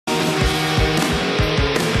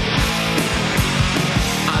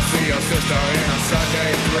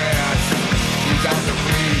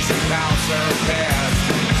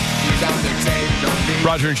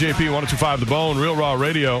Roger and JP, 102.5 The Bone, Real Raw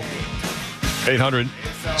Radio,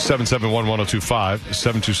 800-771-1025,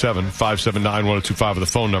 727-579-1025 are the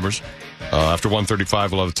phone numbers. After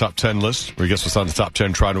 1:35, we'll have the top 10 list, where he gets us on the top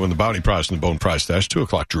 10, trying to win the bounty prize from the Bone Prize Stash. 2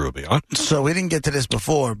 o'clock, Drew will be on. So we didn't get to this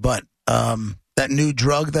before, but that new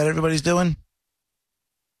drug that everybody's doing,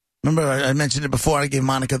 remember I mentioned it before, I gave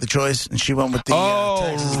Monica the choice, and she went with the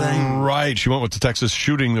Texas thing. Right. She went with the Texas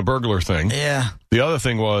shooting the burglar thing. Yeah. The other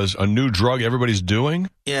thing was a new drug everybody's doing.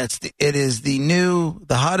 Yeah, it is the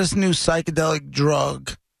hottest new psychedelic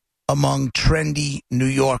drug among trendy New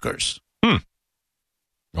Yorkers. All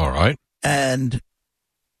right. And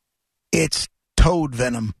it's toad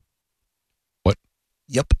venom. What?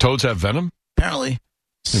 Yep. Toads have venom? Apparently.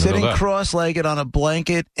 Sitting cross-legged on a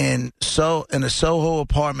blanket in a Soho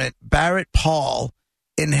apartment, Barrett Paul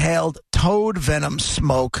inhaled toad venom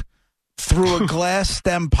smoke through a glass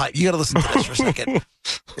stem pipe. You got to listen to this for a second.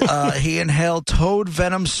 He inhaled toad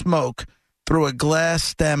venom smoke through a glass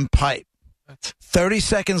stem pipe. 30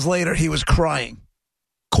 seconds later, he was crying.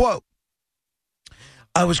 Quote,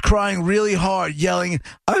 "I was crying really hard, yelling,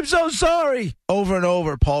 'I'm so sorry,' over and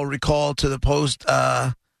over," Paul recalled to the Post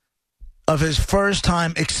of his first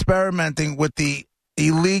time experimenting with the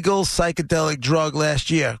illegal psychedelic drug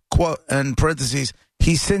last year. Quote, in parentheses,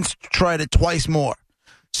 "He's since tried it twice more."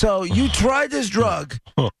 So you tried this drug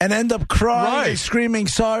and end up crying and screaming,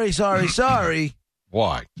 sorry.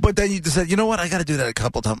 Why? But then you said, you know what? I got to do that a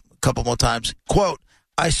couple more times. Quote,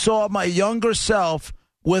 "I saw my younger self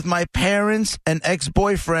with my parents and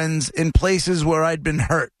ex-boyfriends in places where I'd been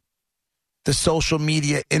hurt." The social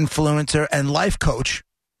media influencer and life coach.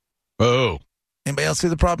 Oh. Anybody else see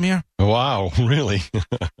the problem here? Wow, really?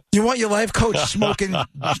 You want your life coach smoking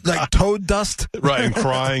like toad dust? Right, and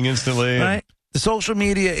crying instantly. Right. The social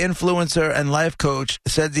media influencer and life coach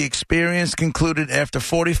said the experience concluded after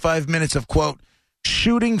 45 minutes of, quote,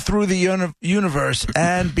 "shooting through the universe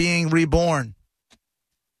and being reborn."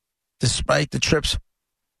 Despite the trip's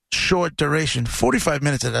short duration, 45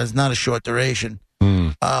 minutes is not a short duration.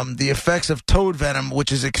 The effects of toad venom,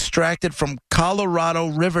 which is extracted from Colorado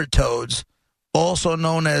river toads, also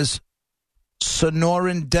known as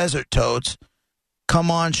Sonoran desert toads,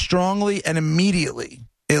 come on strongly and immediately.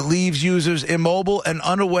 It leaves users immobile and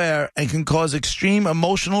unaware and can cause extreme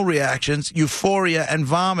emotional reactions, euphoria, and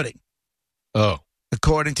vomiting. Oh.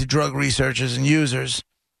 According to drug researchers and users.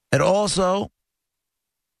 It's also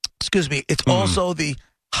the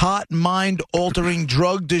hot mind-altering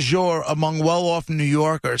drug du jour among well-off New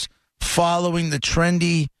Yorkers, following the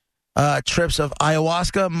trendy trips of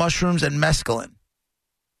ayahuasca, mushrooms, and mescaline.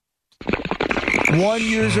 One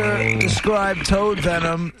user described toad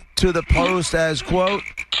venom to the Post as, quote,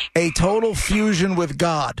 "a total fusion with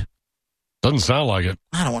God." Doesn't sound like it.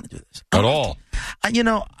 I don't want to do this. At all.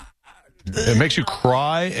 It makes you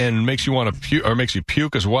cry and makes you want to puke, or makes you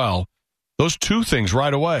puke as well. Those two things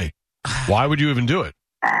right away. Why would you even do it?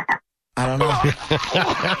 I don't know.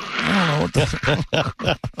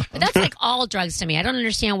 But that's like all drugs to me. I don't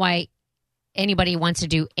understand why anybody wants to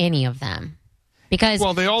do any of them. Because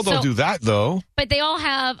they all don't do that, though. But they all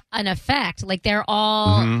have an effect. Like, they're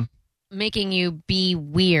all making you be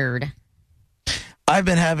weird. I've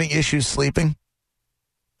been having issues sleeping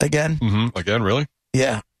again. Again, really?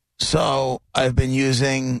 Yeah. So I've been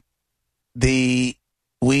using the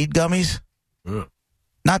weed gummies.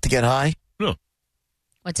 Not to get high. No.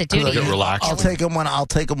 What's it do to you? Get relaxed. I'll take them when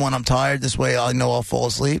I'm tired. This way I know I'll fall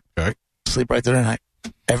asleep. Okay. Sleep right through the night.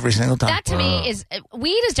 Every single time. That to me is,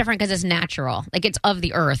 weed is different because it's natural. Like, it's of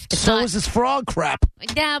the earth. Is this frog crap.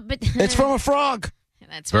 Yeah, but it's from a frog.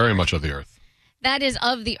 That's very weird. much of the earth. That is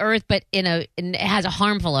of the earth, but it has a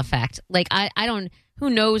harmful effect. Like, I don't,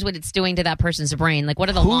 who knows what it's doing to that person's brain? Like, what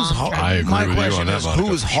are the long term? I agree with you on that, Monica.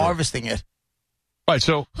 Who is harvesting it? Right,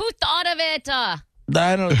 so. Who thought of it?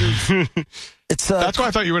 I don't know. That's why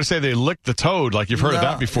I thought you were going to say they licked the toad, like you've heard of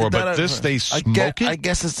that before, but they smoke it? I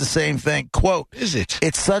guess it's the same thing. Quote, is it?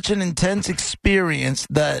 It's such an intense experience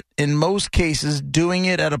that in most cases doing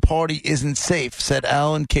it at a party isn't safe, said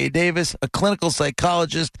Alan K. Davis, a clinical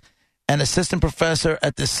psychologist and assistant professor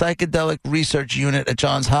at the Psychedelic Research Unit at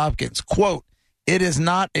Johns Hopkins. Quote, "It is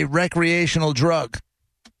not a recreational drug.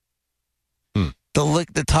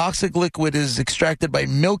 The toxic liquid is extracted by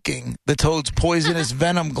milking the toad's poisonous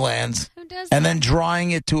venom glands and then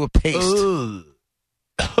drying it to a paste." So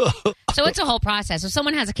it's a whole process. If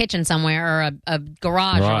someone has a kitchen somewhere or a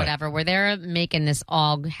garage or whatever where they're making this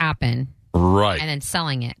all happen, right, and then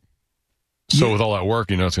selling it. So with all that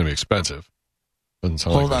work, it's going to be expensive. Doesn't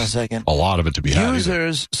sound Hold on a second. A lot of it to be had.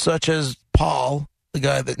 Users such as Paul, the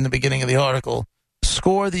guy that in the beginning of the article,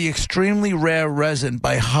 score the extremely rare resin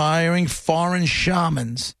by hiring foreign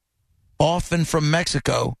shamans, often from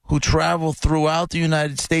Mexico, who travel throughout the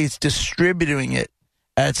United States distributing it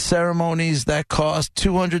at ceremonies that cost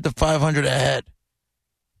 $200 to $500 a head.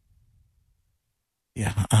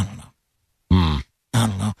 Yeah, I don't know. I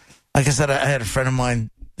don't know. Like I said, I had a friend of mine.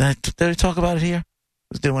 Did I talk about it here?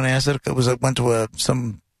 Was doing acid. Went to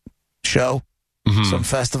some show, some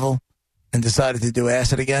festival, and decided to do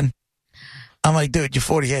acid again. I'm like, dude, you're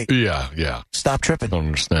 48. Yeah. Stop tripping. Don't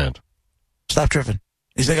understand. Stop tripping.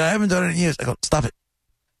 He's like, I haven't done it in years. I go, stop it.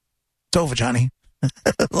 It's over, Johnny.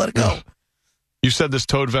 Let it go. You said this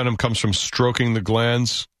toad venom comes from stroking the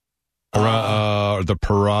glands around the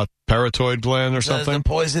parotid gland or something? The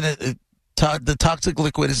poison, the toxic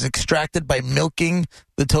liquid is extracted by milking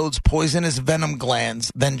the toad's poisonous venom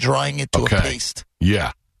glands, then drying it to a paste.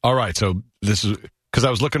 Yeah. All right. So this is because I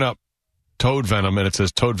was looking up toad venom, and it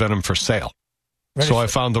says toad venom for sale. So I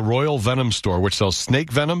found the Royal Venom Store, which sells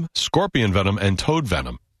snake venom, scorpion venom, and toad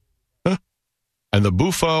venom. And the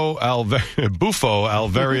Bufo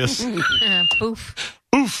alvarius. Boof.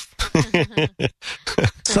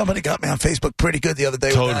 Somebody got me on Facebook pretty good the other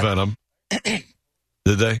day. Toad venom. Did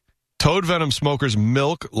they? Toad venom smokers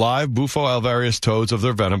milk live Bufo alvarius toads of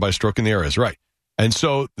their venom by stroking the areas. Right. And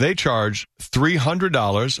so they charge $300,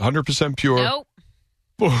 100% pure. Nope.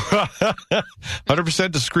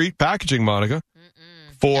 100% discreet packaging, Monica,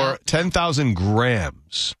 for 10,000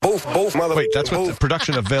 grams. Both mother. Wait, that's what the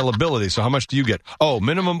production availability. So how much do you get? Oh,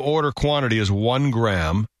 minimum order quantity is 1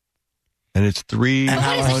 gram, and it's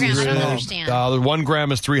 $300. What is a gram? I don't understand. 1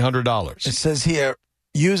 gram is $300. It says here,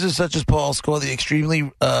 users such as Paul score the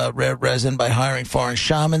extremely rare resin by hiring foreign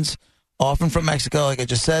shamans, often from Mexico. Like I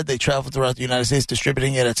just said, they travel throughout the United States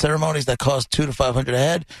distributing it at ceremonies that cost $200 to $500 a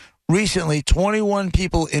head. Recently, 21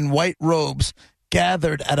 people in white robes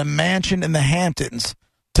gathered at a mansion in the Hamptons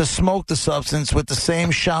to smoke the substance with the same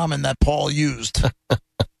shaman that Paul used.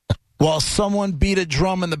 While someone beat a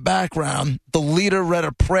drum in the background, the leader read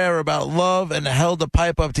a prayer about love and held a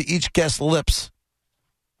pipe up to each guest's lips.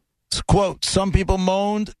 Quote, some people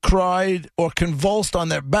moaned, cried, or convulsed on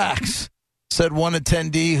their backs, said one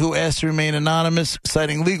attendee who asked to remain anonymous,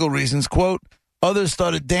 citing legal reasons. Quote, others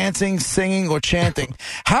started dancing, singing, or chanting.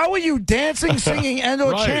 How are you dancing, singing, and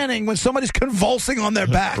or chanting when somebody's convulsing on their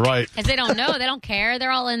back? Right. Because they don't know. They don't care. They're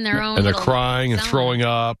all in their own and they're crying and throwing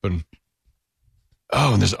up. And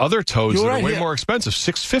there's other toads that are way more expensive,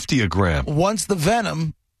 $6.50 a gram. Once the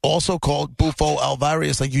venom, also called Bufo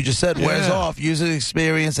alvarius, like you just said, wears off, users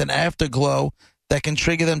experience an afterglow that can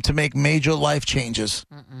trigger them to make major life changes.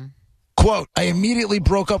 Quote, I immediately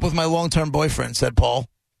broke up with my long-term boyfriend, said Paul.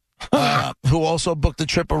 Who also booked a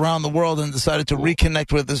trip around the world and decided to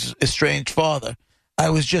reconnect with his estranged father.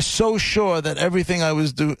 I was just so sure that everything I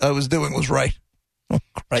was doing was right.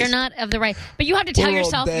 You're not of the right. But you have to tell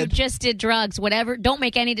yourself you just did drugs, whatever. Don't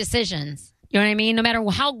make any decisions. You know what I mean? No matter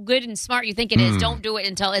how good and smart you think it is, don't do it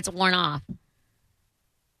until it's worn off.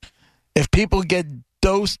 If people get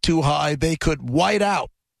dosed too high, they could white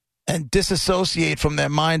out and disassociate from their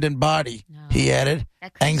mind and body, he added.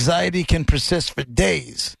 Anxiety can persist for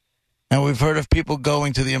days. And we've heard of people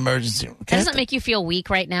going to the emergency room. Does it make you feel weak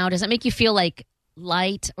right now? Does it make you feel like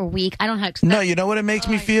light or weak? I don't know how to explain. No, you know what it makes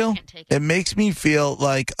me feel? It makes me feel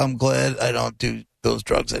like I'm glad I don't do those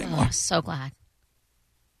drugs anymore. Oh, so glad.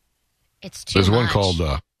 It's too There's much. one called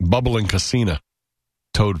bubbling cassina,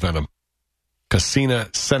 toad venom.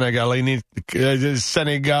 Cassina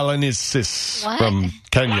senegalensis from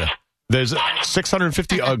Kenya. There's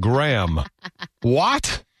 650 a gram.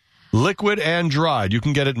 What? Liquid and dried. You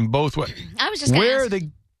can get it in both ways. I was just where are they?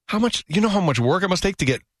 How much? You know how much work it must take to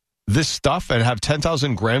get this stuff and have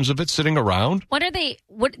 10,000 grams of it sitting around? What are they?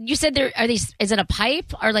 What you said? Are these? Is it a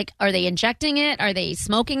pipe? Are they injecting it? Are they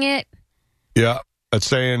smoking it? Yeah, it's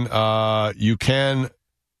saying you can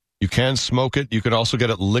smoke it. You can also get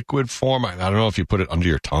it liquid form. I don't know if you put it under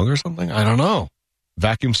your tongue or something. I don't know.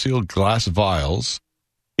 Vacuum sealed glass vials.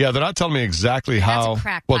 Yeah, they're not telling me exactly how.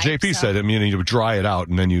 Well, JP said, I mean, you dry it out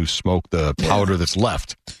and then you smoke the powder that's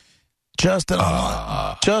left. Justin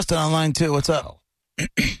online too. What's up?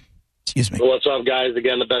 Excuse me. What's up, guys?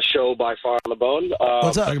 Again, the best show by far on the bone.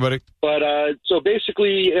 What's up? Thank you, buddy. But so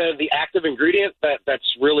basically, the active ingredient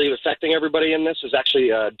that's really affecting everybody in this is actually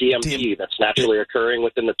DMT that's naturally occurring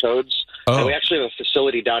within the toads. Oh. And we actually have a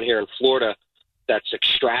facility down here in Florida that's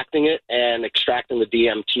extracting it and extracting the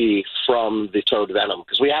DMT from the toad venom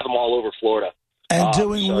because we have them all over Florida. And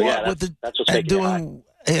doing so, what yeah, with the? That's what's and making doing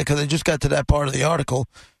because I just got to that part of the article.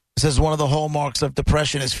 It says one of the hallmarks of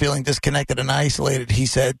depression is feeling disconnected and isolated. He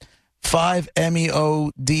said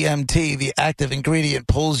 5-MeO-DMT, the active ingredient,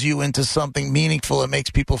 pulls you into something meaningful and makes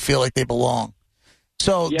people feel like they belong.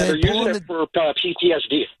 So they're using it for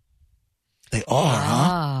PTSD. They are,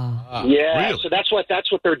 huh? Yeah, really? So that's what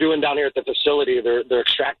they're doing down here at the facility. They're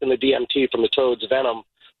extracting the DMT from the toad's venom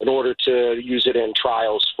in order to use it in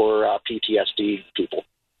trials for PTSD people.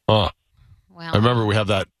 Wow. Wow. I remember we have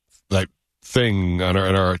that thing on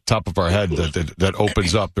our top of our head that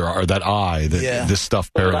opens up, or that eye, this stuff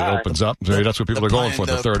apparently opens up. So that's what people are going for,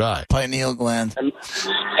 the third eye. Pineal gland. And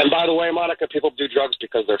by the way, Monica, people do drugs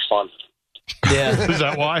because they're fun. Yeah. Is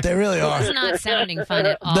that why? They really are. It's not sounding fun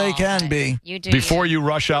at all. They can be. You do. Before you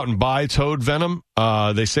rush out and buy toad venom,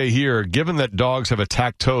 they say here, given that dogs have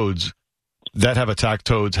attacked toads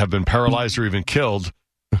have been paralyzed or even killed,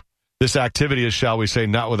 this activity is, shall we say,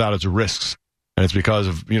 not without its risks. And it's because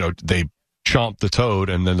of, they chomp the toad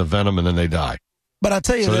and then the venom and then they die. But I'll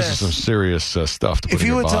tell you this is some serious stuff to put if in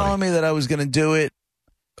you your were body. telling me that I was going to do it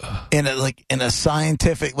in a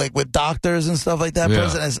scientific, like with doctors and stuff like that,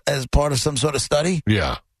 as part of some sort of study,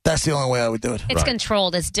 that's the only way I would do it. It's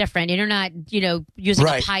controlled. It's different. You're not, using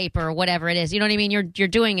a pipe or whatever it is. You know what I mean? You're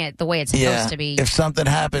doing it the way it's supposed to be. If something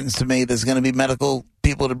happens to me, there's going to be medical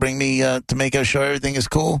people to bring me to make sure everything is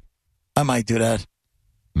cool. I might do that.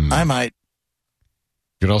 I might.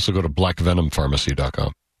 You can also go to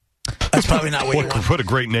blackvenompharmacy.com. That's probably not what you want. What a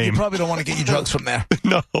great name. You probably don't want to get your drugs from there.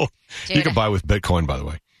 No. Dude, you can buy with Bitcoin, by the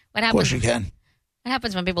way. What happens? Of course you can. What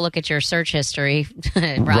happens when people look at your search history,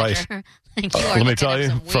 Roger? Right. Let me tell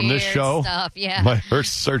you, from this show, stuff. my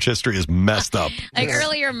search history is messed up. Like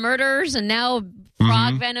earlier murders and now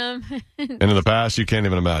frog venom. And in the past, you can't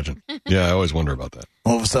even imagine. Yeah, I always wonder about that.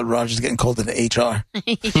 All of a sudden, Roger's getting called into HR.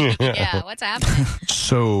 Yeah, what's happening?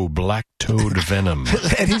 So, black toad venom.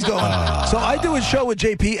 And he's going, so I do a show with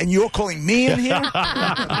JP and you're calling me in here?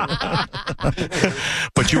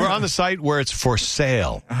 But you were on the site where it's for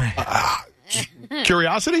sale.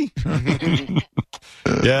 Curiosity?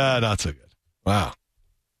 Yeah, not so good. Wow.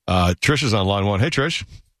 Trish is on line one. Hey, Trish.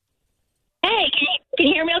 Hey, can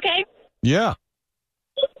you hear me okay? Yeah.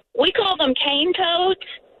 We call them cane toads.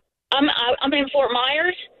 I'm in Fort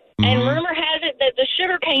Myers, and rumor has it that the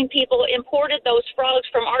sugarcane people imported those frogs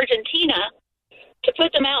from Argentina to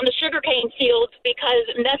put them out in the sugarcane fields because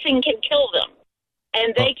nothing can kill them,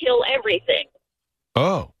 and they kill everything.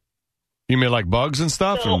 Oh. You mean like bugs and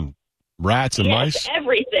stuff and rats and mice?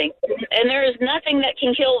 Everything. And there is nothing that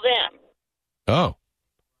can kill them. Oh.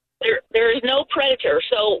 There is no predator,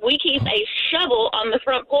 so we keep a shovel on the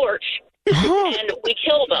front porch, and we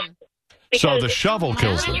kill them. So the shovel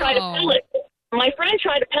kills them. My friend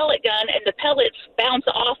tried a pellet gun, and the pellets bounce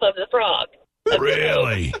off of the frog.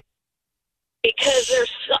 Really? Because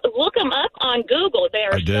look them up on Google. They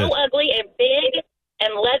are so ugly and big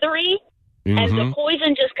and leathery, and the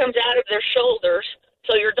poison just comes out of their shoulders.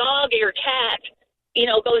 So your dog or your cat,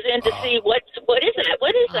 goes in to see what is that?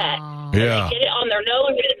 What is that? Yeah. They get it on their nose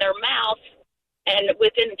and in their mouth, and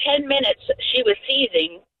within 10 minutes she was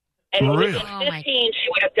seizing, and within 15 she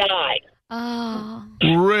would have died. Oh.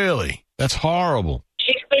 Really? That's horrible.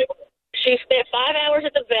 She spent 5 hours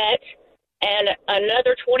at the vet and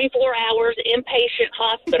another 24 hours inpatient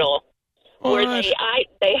hospital where they had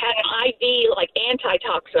an IV like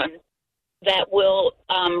antitoxin that will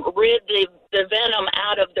rid the venom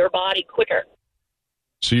out of their body quicker.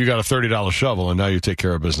 So you got a $30 shovel, and now you take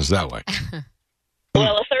care of business that way.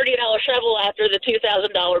 Well, a $30 shovel after the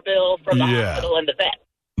 $2,000 bill from the hospital and the vet.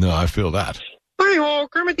 No, I feel that. Hi, all.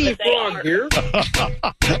 Kermit the Frog here.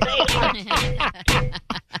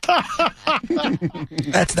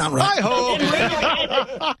 That's not right. I hope.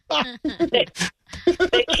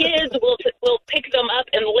 The kids will pick them up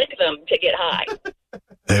and lick them to get high.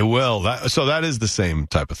 They will. So that is the same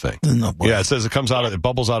type of thing. No, it says it comes out. It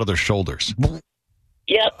bubbles out of their shoulders.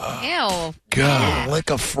 Yep. Ew. God. Like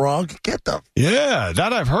a frog? Get the... Yeah,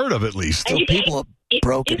 that I've heard of at least. And people are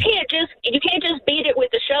broken. You can't just beat it with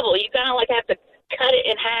the shovel. You kind of like have to cut it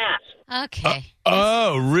in half. Okay.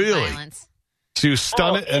 Oh, really? Violence. So you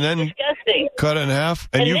stun it and then disgusting. Cut it in half?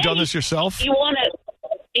 And you've done this yourself? You want to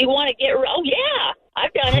get... Oh, yeah.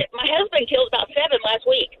 I've done it. My husband killed about 7 last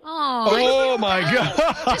week. Oh my God.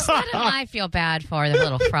 Just let them. I feel bad for the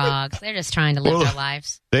little frogs. They're just trying to live their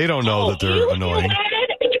lives. They don't know that they're annoying.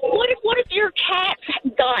 What if your cat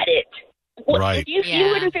got it? Right. You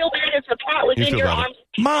wouldn't feel bad if the cat was in your arms.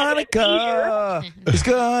 Monica is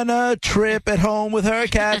gonna trip at home with her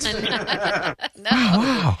cats.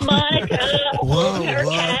 No. Monica, her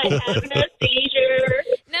cat having a seizure.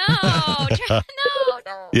 No.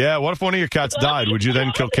 Yeah, what if one of your cats died? Would you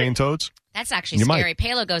then kill cane toads? That's actually scary.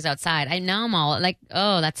 Palo goes outside. I know I'm all like,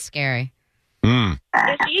 oh, that's scary. It's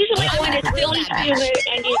usually when it's really humid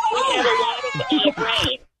and we have a lot of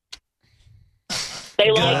rain.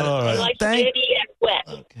 They like humidity and wet.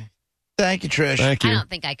 Okay. Thank you, Trish. Thank you. I don't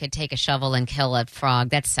think I could take a shovel and kill a frog.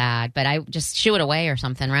 That's sad. But I just shoo it away or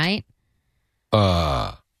something, right?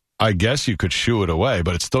 I guess you could shoo it away,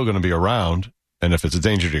 but it's still going to be around. And if it's a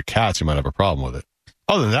danger to your cats, you might have a problem with it.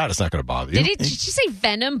 Other than that, it's not going to bother you. Did you say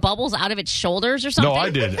venom bubbles out of its shoulders or something? No, I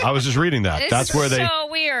did. I was just reading that. That's where they. So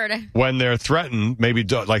weird. When they're threatened, maybe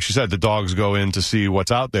like she said, the dogs go in to see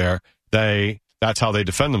what's out there. That's how they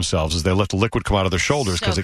defend themselves. Is they let the liquid come out of their shoulders because